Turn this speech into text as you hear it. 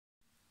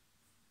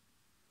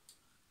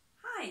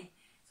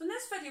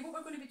this video, what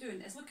we're going to be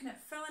doing is looking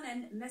at filling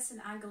in missing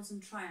angles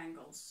and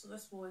triangles. So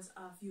this was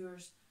a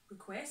viewer's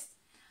request.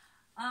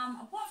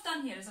 What I've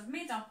done here is I've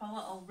made up a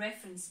little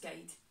reference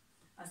guide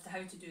as to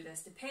how to do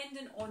this,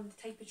 depending on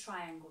the type of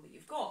triangle that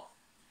you've got.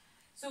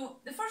 So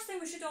the first thing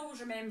we should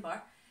always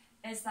remember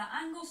is that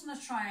angles in a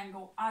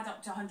triangle add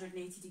up to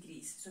 180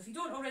 degrees. So if you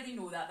don't already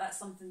know that, that's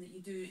something that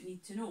you do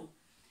need to know.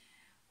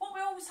 What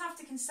we always have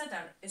to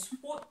consider is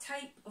what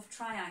type of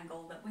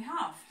triangle that we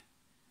have.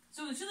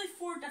 So there's really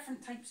 4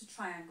 different types of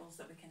triangles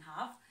that we can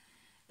have.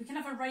 We can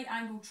have a right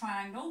angle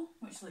triangle,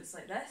 which looks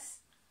like this.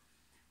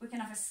 We can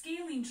have a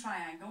scalene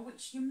triangle,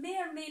 which you may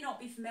or may not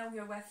be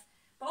familiar with,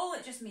 but all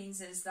it just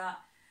means is that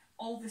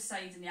all the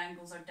sides and the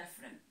angles are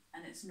different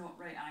and it's not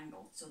right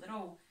angled. So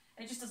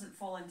it just doesn't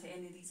fall into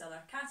any of these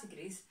other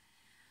categories.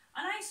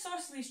 An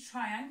isosceles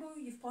triangle,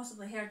 you've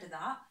possibly heard of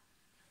that,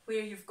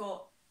 where you've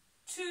got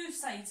 2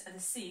 sides are the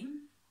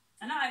same,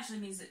 and that actually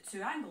means that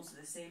 2 angles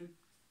are the same,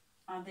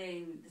 and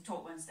then the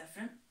top one's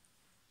different.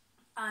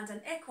 And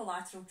an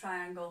equilateral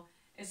triangle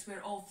is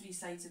where all 3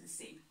 sides are the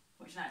same,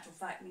 which in actual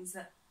fact means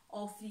that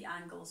all 3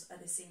 angles are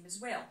the same as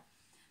well.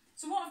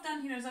 So what I've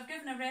done here is I've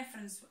given a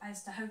reference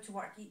as to how to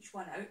work each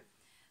one out.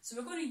 So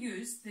we're going to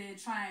use the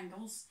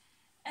triangles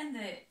in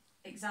the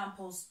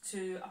examples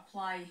to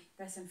apply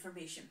this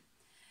information.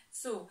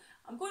 So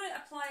I'm going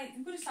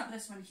to start with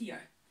this one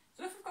here.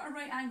 So if we've got a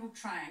right angle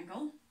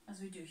triangle, as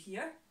we do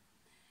here,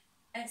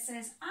 it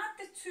says add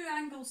the 2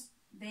 angles,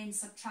 then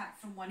subtract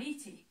from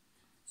 180.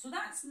 So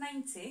that's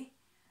 90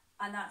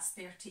 and that's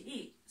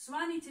 38. So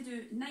I need to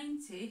do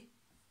 90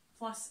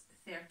 plus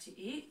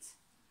 38,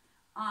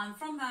 and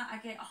from that I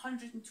get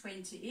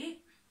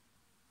 128.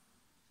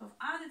 So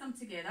I've added them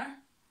together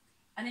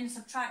and then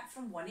subtract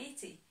from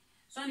 180.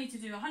 So I need to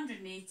do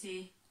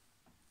 180,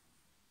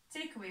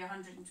 take away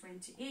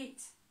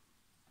 128,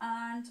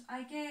 and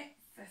I get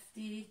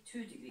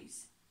 52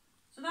 degrees.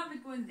 So that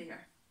would go in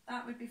there.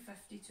 That would be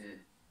 52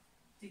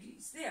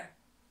 degrees there.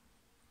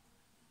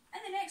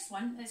 And the next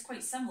one is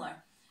quite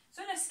similar.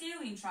 So in a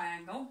scalene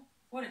triangle,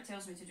 what it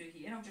tells me to do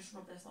here, I'll just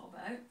rub this a little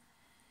bit out.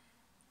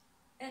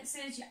 It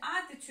says you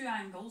add the 2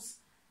 angles,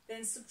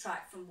 then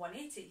subtract from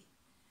 180.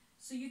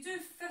 So you do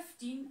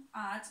 15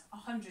 add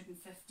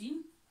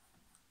 115.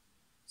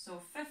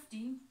 So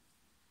 15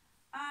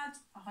 add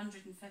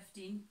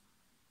 115,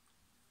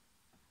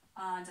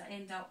 and I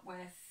end up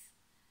with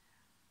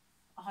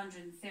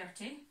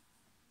 130.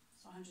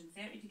 So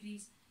 130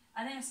 degrees.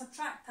 And then I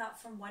subtract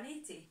that from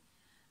 180.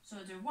 So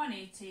I do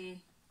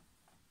 180,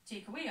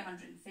 take away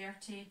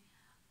 130,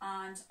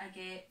 and I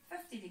get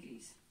 50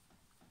 degrees.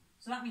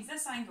 So that means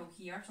this angle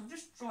here, so I'll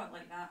just draw it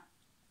like that,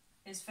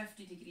 is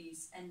 50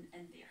 degrees in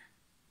there.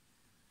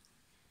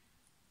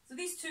 So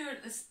these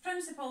 2, this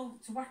principle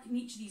to working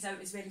each of these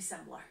out is very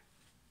similar.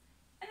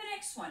 In the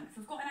next one, if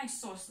we've got an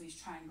isosceles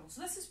triangle,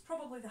 so this is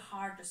probably the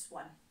hardest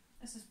one.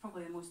 This is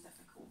probably the most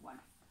difficult one.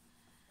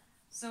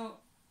 So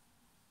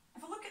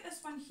if I look at this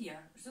one here,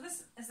 so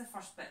this is the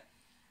first bit.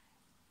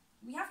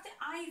 We have to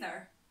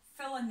either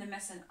fill in the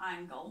missing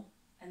angle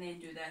and then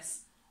do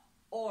this,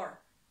 or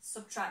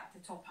subtract the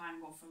top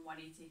angle from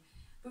 180.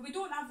 But we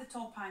don't have the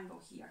top angle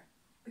here.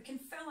 We can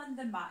fill in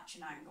the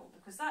matching angle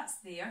because that's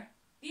there.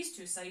 These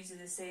 2 sides are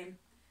the same,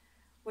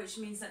 which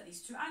means that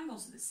these 2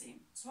 angles are the same.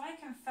 So I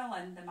can fill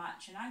in the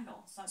matching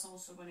angle. So that's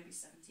also going to be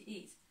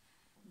 78.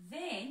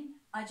 Then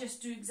I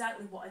just do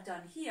exactly what I've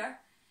done here,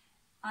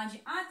 and you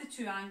add the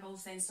 2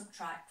 angles, then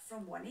subtract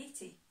from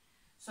 180.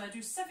 So I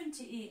do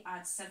 78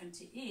 add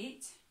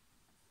 78,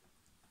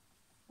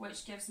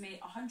 which gives me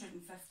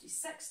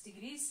 156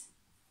 degrees.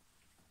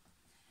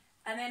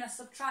 And then I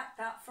subtract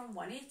that from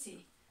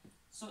 180.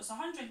 So it's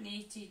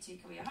 180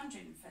 take away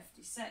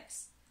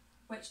 156,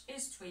 which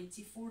is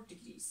 24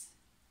 degrees.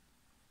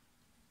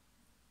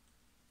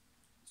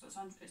 So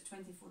it's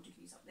 24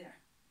 degrees up there.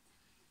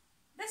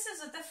 This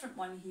is a different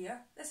one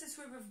here. This is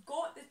where we've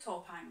got the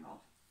top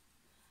angle.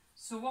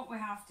 So what we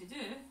have to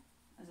do,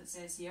 as it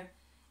says here,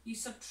 you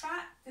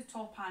subtract the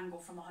top angle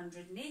from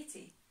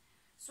 180.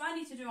 So I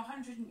need to do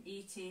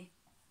 180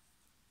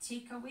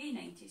 take away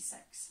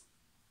 96,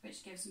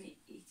 which gives me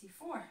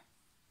 84.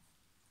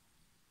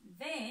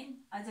 Then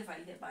I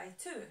divide it by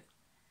 2.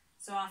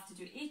 So I have to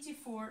do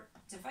 84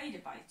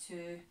 divided by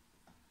 2,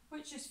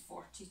 which is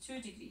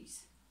 42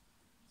 degrees.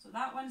 So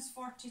that one's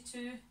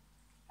 42,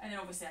 and then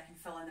obviously I can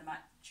fill in the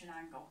matching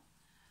angle.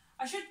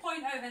 I should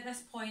point out at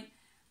this point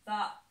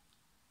that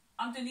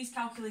I'm doing these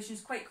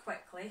calculations quite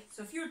quickly,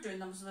 so if you're doing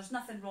them, so there's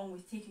nothing wrong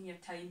with taking your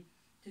time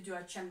to do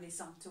a chimney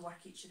sum to work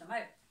each of them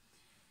out.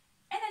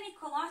 In an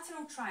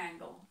equilateral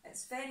triangle,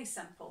 it's very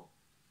simple.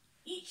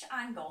 Each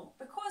angle,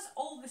 because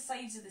all the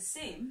sides are the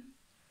same,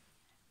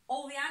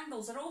 all the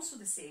angles are also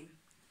the same.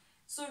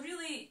 So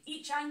really,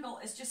 each angle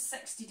is just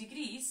 60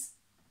 degrees.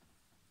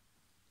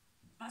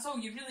 That's all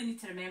you really need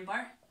to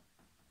remember.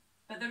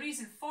 But the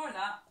reason for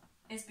that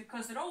is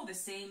because they're all the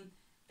same,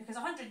 because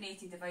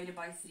 180 divided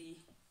by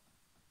 3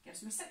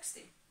 gives me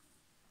 60.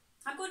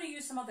 I'm going to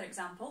use some other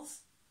examples.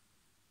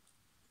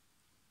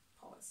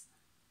 Pause.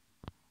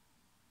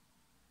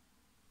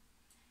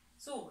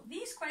 So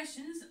these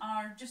questions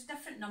are just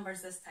different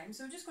numbers this time,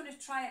 so we're just going to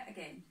try it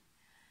again.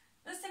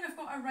 This time we've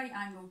got a right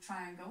angle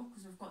triangle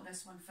because we've got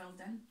this one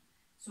filled in.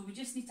 So we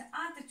just need to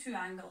add the two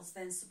angles,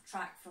 then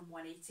subtract from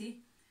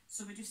 180.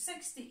 So we do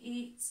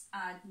 68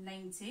 add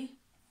 90,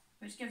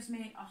 which gives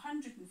me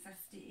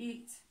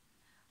 158.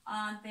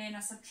 And then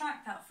I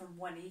subtract that from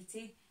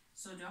 180.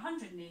 So do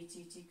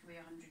 180, take away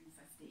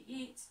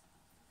 158.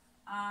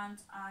 And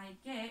I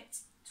get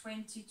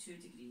 22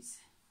 degrees.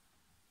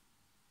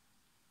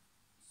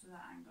 So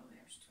that angle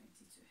there is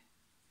 22.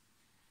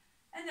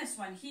 And this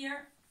one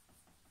here,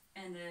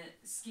 in the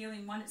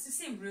scaling one, it's the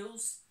same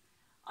rules.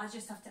 I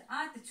just have to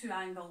add the two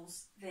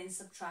angles, then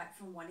subtract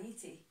from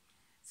 180.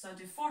 So I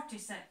do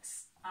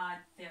 46 add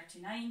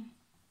 39,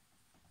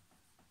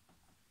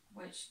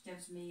 which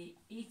gives me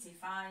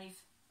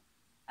 85.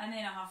 And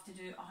then I have to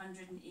do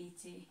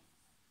 180,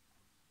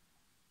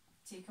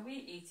 take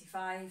away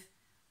 85,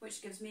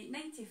 which gives me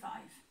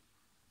 95.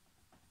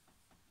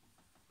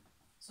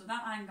 So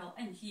that angle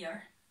in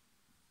here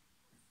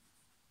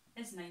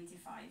is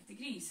 95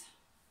 degrees.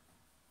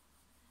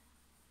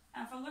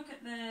 And if I look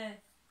at the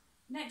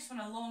next one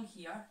along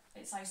here,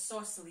 it's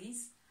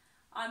isosceles.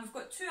 And we've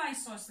got two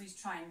isosceles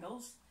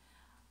triangles.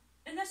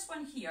 In this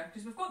one here,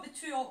 because we've got the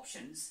two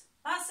options,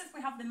 that's if we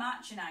have the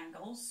matching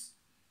angles,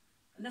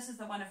 and this is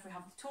the one if we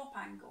have the top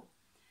angle.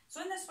 So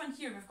in this one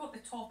here, we've got the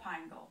top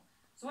angle.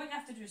 So what you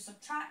have to do is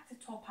subtract the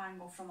top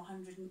angle from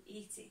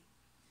 180.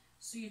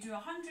 So you do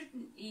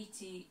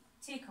 180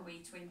 take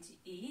away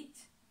 28,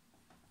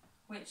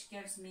 which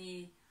gives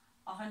me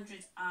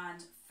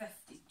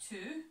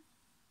 152.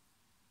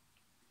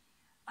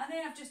 And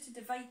then I've just to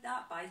divide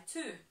that by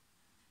 2.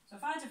 So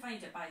if I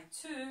divide it by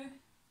 2,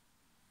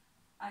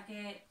 I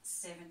get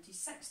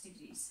 76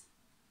 degrees.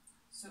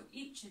 So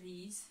each of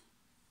these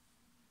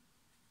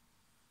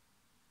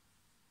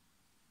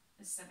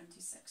is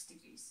 76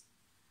 degrees.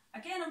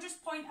 Again, I'll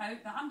just point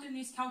out that I'm doing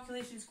these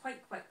calculations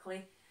quite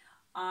quickly,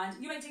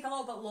 and you might take a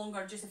little bit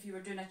longer just if you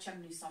were doing a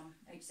chimney sum,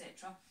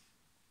 etc.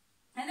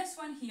 And this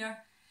one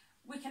here,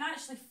 we can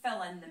actually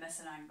fill in the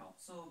missing angle.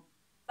 So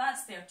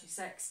that's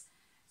 36,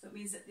 so it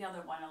means that the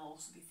other one will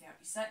also be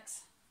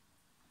 36.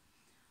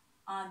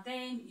 And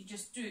then you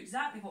just do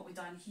exactly what we've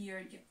done here.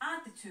 You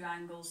add the two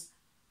angles,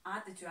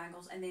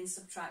 and then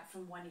subtract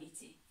from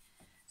 180.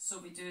 So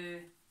we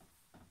do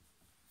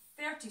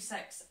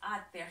 36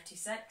 add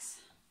 36,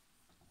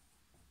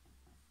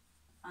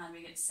 and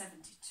we get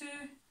 72.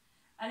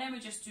 And then we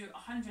just do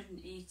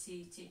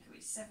 180 take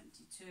away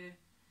 72,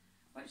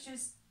 which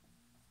is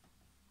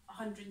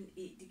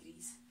 108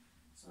 degrees.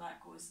 So that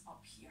goes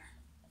up here.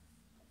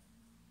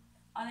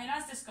 And then,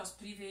 as discussed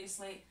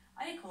previously,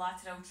 an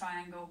equilateral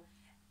triangle,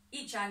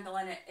 each angle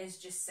in it is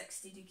just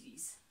 60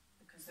 degrees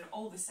because they're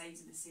all the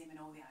sides are the same and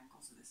all the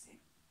angles are the same.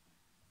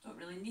 Don't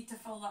really need to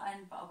fill that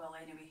in, but I will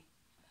anyway.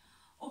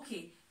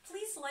 Okay,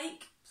 please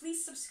like,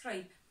 please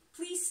subscribe,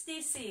 please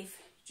stay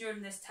safe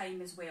during this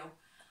time as well,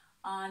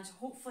 and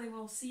hopefully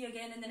we'll see you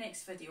again in the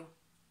next video.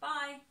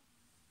 Bye!